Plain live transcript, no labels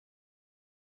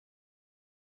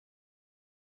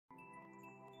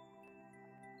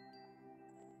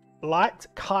Light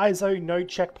Kaizo, no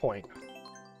checkpoint.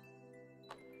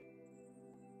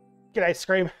 G'day,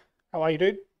 Scream. How are you,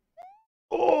 dude?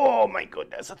 Oh my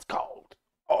goodness, it's cold.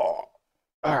 Oh.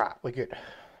 Alright, we're good.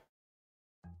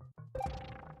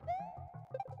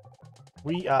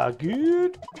 We are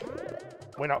good.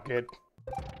 We're not good.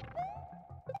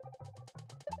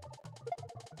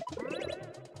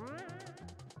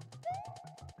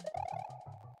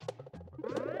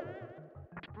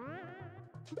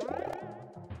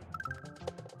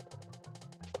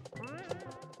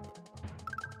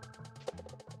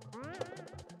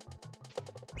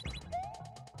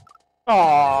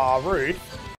 Aw, rude.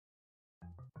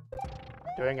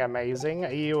 Doing amazing.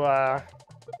 Are you,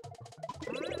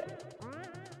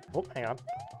 Oh, hang on.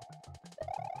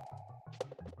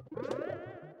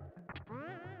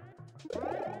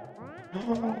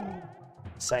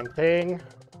 Same thing.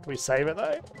 Can we save it,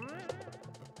 though?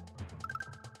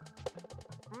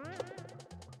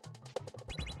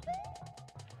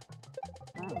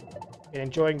 You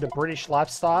enjoying the British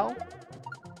lifestyle?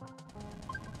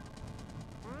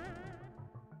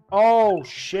 Oh,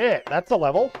 shit. That's a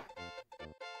level.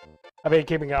 I've been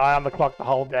keeping an eye on the clock the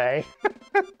whole day.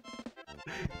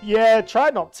 Yeah,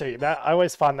 try not to. I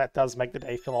always find that does make the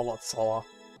day feel a lot slower.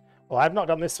 Well, I've not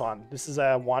done this one. This is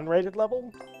a 1 rated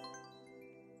level.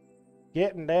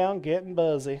 Getting down, getting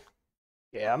buzzy.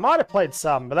 Yeah, I might have played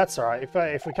some, but that's alright.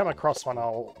 If we come across one,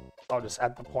 I'll just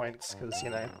add the points, because, you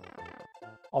know,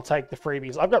 I'll take the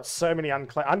freebies. I've got so many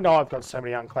unclaimed... I know I've got so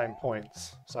many unclaimed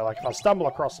points. So, like, if I stumble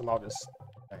across them, I'll just...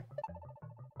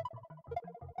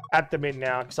 add them in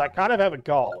now, because I kind of have a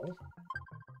goal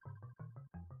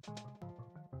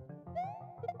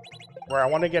where I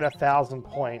want to get 1,000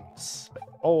 points.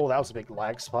 Oh, that was a big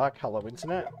lag spike. Hello,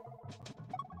 internet.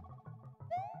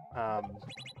 I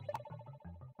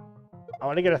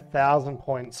want to get 1,000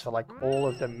 points for, like, all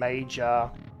of the major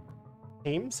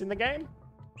teams in the game.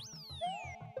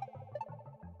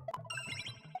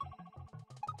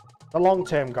 The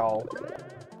long-term goal.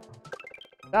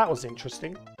 That was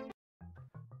interesting.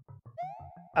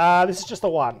 This is just a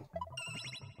 1.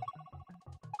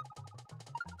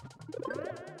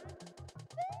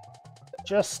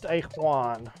 Just a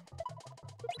 1.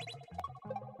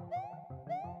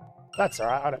 That's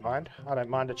alright, I don't mind. I don't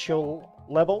mind a chill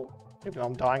level, even though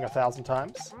I'm dying 1,000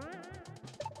 times.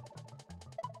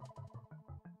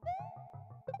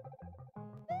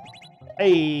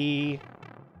 Hey!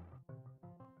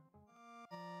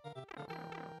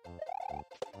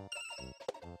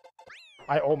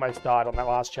 I almost died on that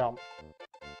last jump.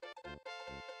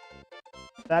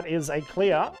 That is a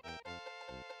clear.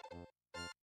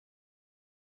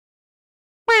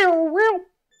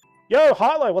 Yo,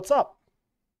 Hilo, what's up?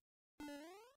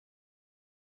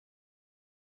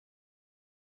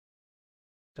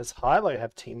 Does Hilo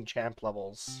have Team Jamp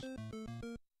levels?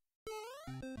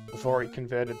 Before he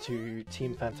converted to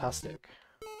Team Fantastic.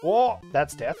 Oh,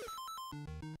 that's death.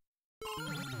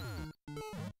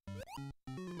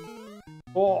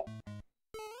 Oh.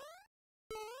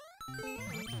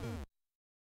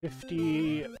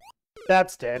 50.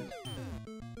 That's dead.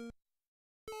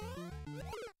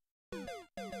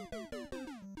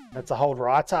 That's a hold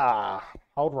righter.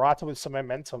 Hold righter with some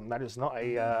momentum. That is not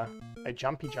a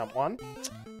jumpy jump one.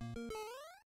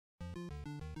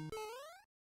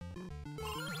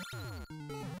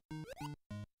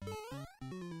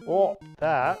 Oh,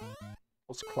 that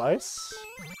was close.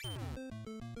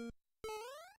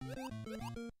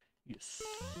 Yes.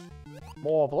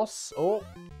 Marvelous. Oh.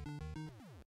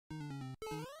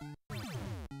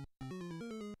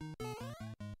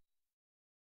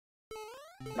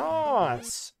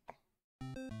 Nice.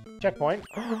 Checkpoint.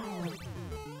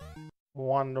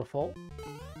 Wonderful.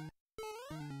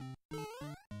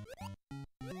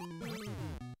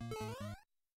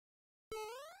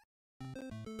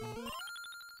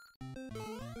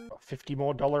 Got 50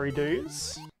 more dollary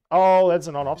dues. Oh, there's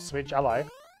an on-off switch. Hello.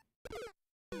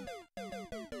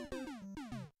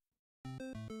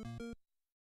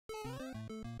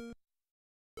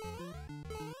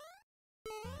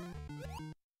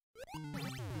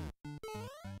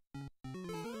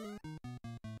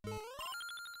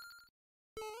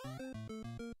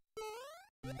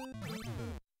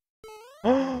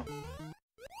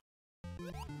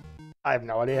 I have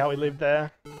no idea how he lived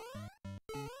there.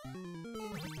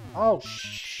 Oh,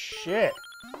 shit.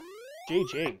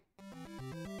 GG.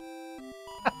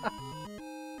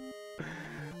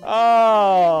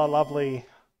 Oh, lovely.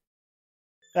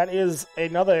 That is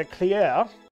another clear.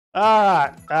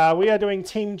 Alright, we are doing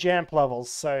Team Jamp levels.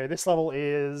 So this level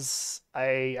is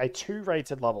a 2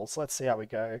 rated level. So let's see how we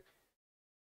go.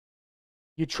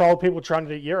 You troll people trying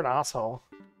to do... You're an asshole.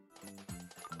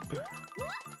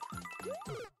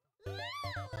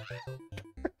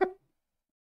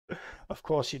 Of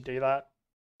course you'd do that.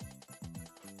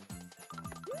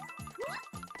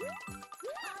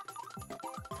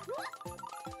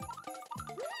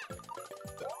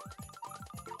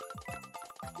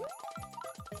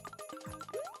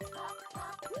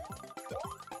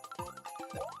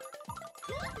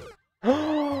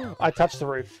 I touched the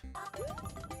roof.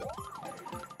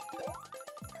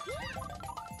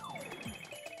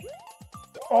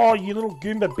 Oh, you little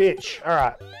Goomba bitch.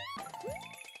 Alright.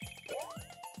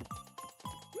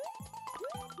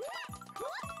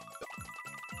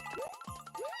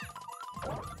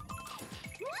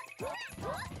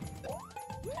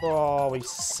 Oh, we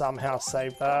somehow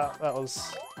saved that. That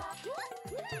was...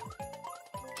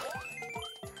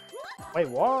 Wait,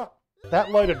 what?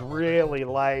 That loaded really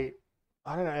late.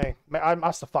 I don't know. I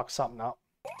must have fucked something up.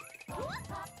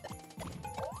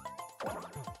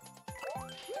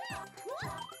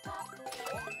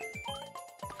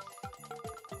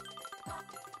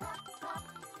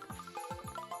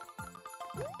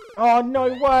 Oh, no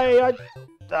way!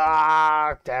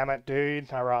 Ah, damn it,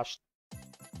 dude. I rushed.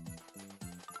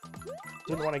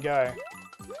 Didn't want to go.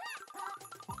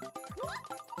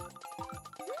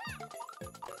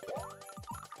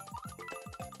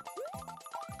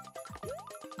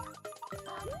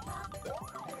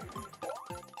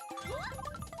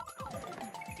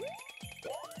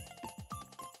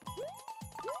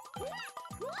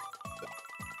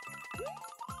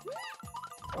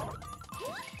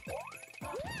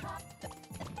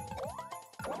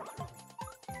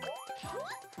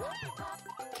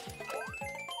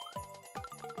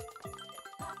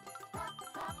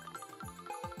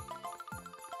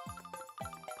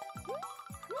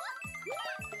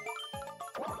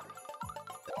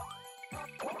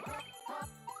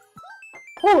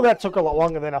 Oh, that took a lot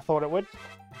longer than I thought it would.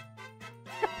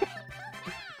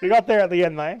 We got there at the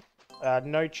end, though.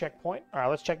 No checkpoint. Alright,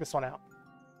 let's check this one out.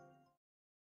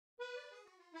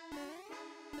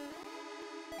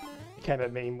 Became a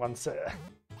meme once.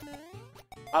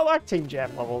 I like Team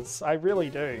Jamp levels. I really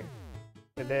do.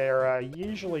 They're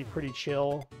usually pretty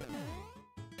chill.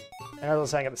 And as I was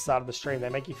saying at the start of the stream, they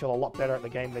make you feel a lot better at the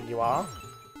game than you are.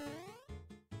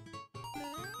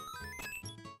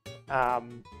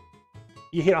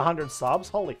 You hit 100 subs?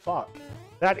 Holy fuck.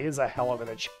 That is a hell of an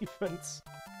achievement.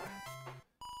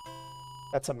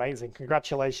 That's amazing.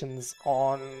 Congratulations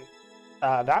on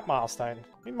that milestone.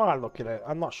 We might look at it.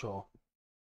 I'm not sure.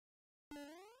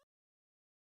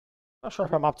 Not sure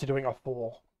if I'm up to doing a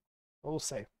 4. We'll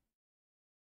see.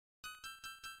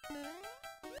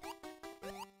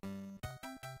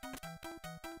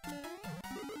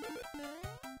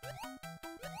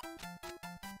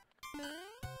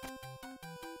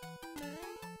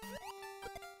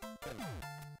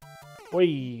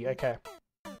 Whee, okay.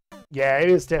 Yeah, it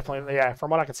is definitely, yeah,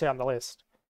 from what I can see on the list.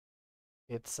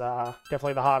 It's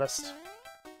definitely the hardest.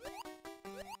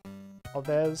 Oh,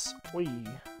 there's Whee.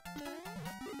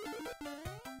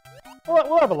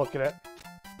 We'll have a look at it.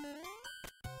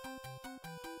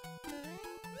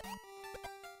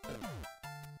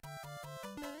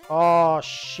 Oh,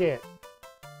 shit.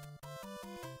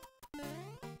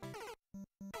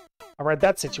 I read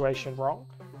that situation wrong.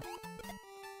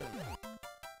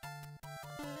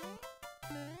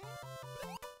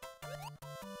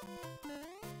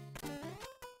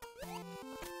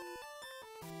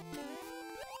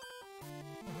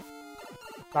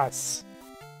 Nice.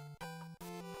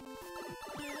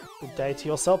 Good day to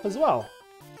yourself as well.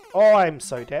 Oh, I'm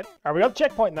so dead. Alright, we got the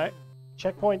checkpoint though.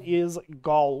 Checkpoint is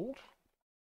gold.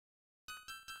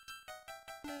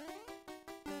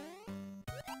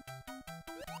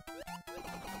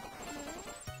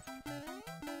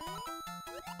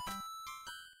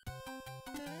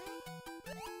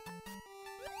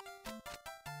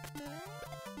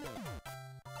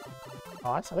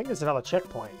 Nice, I think there's another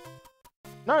checkpoint.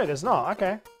 No, there's not.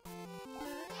 Okay.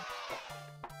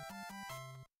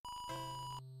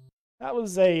 That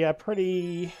was a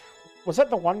pretty... Was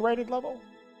that the 1 rated level?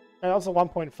 No, that was a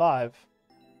 1.5.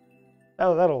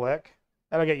 That'll work.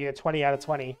 That'll get you a 20 out of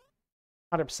 20.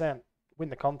 100%. Win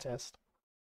the contest.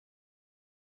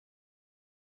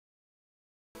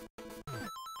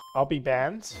 I'll be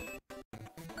banned.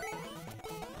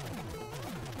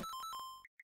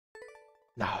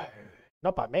 No,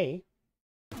 not by me.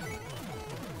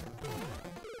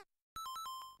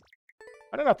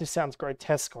 I don't know if this sounds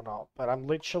grotesque or not, but I'm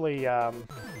literally, Hang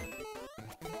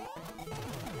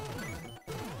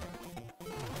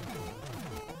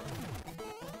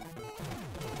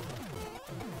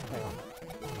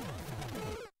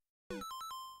on.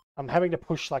 I'm having to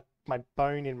push, like, my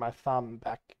bone in my thumb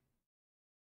back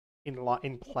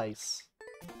in place.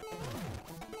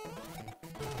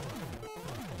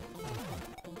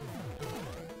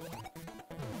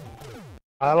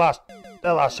 That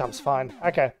last jump's fine.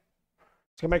 Okay.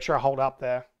 Just gonna make sure I hold up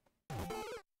there.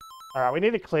 Alright, we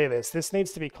need to clear this. This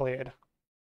needs to be cleared.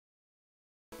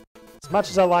 As much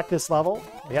as I like this level,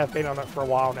 we have been on it for a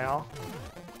while now.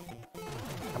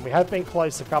 And we have been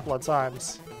close a couple of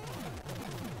times.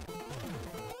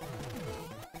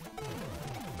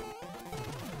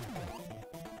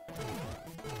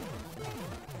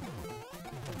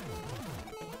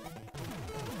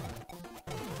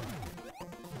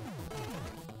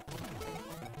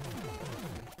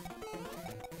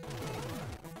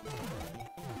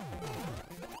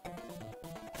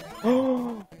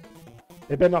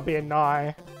 It better not be a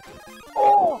nigh.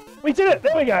 Oh, we did it!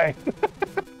 There we go!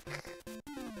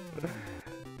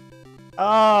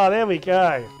 Ah, there we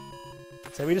go.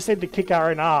 So we just need to kick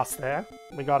our own ass there.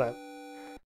 We got it.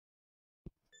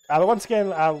 But once again,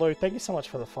 Lou, thank you so much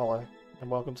for the follow.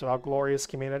 And welcome to our glorious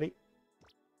community.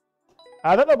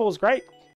 That level was great.